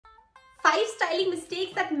5 styling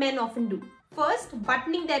mistakes that men often do. First,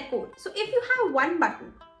 buttoning their coat. So if you have one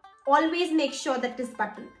button, always make sure that it is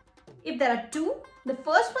buttoned. If there are two, the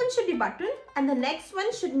first one should be buttoned and the next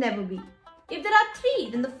one should never be. If there are three,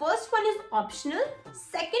 then the first one is optional,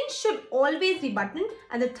 second should always be buttoned,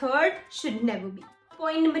 and the third should never be.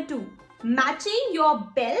 Point number 2, matching your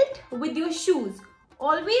belt with your shoes.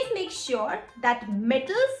 Always make sure that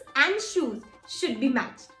metals and shoes should be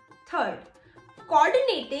matched. Third,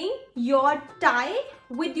 coordinating your tie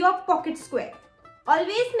with your pocket square.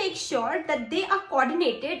 Always make sure that they are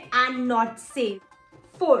coordinated and not same.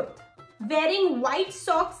 Fourth, wearing white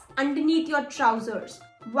socks underneath your trousers.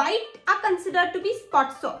 White are considered to be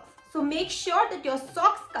spot socks, so make sure that your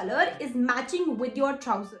socks color is matching with your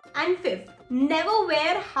trousers. And fifth, never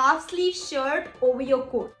wear half sleeve shirt over your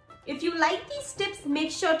coat. If you like these tips,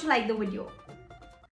 make sure to like the video.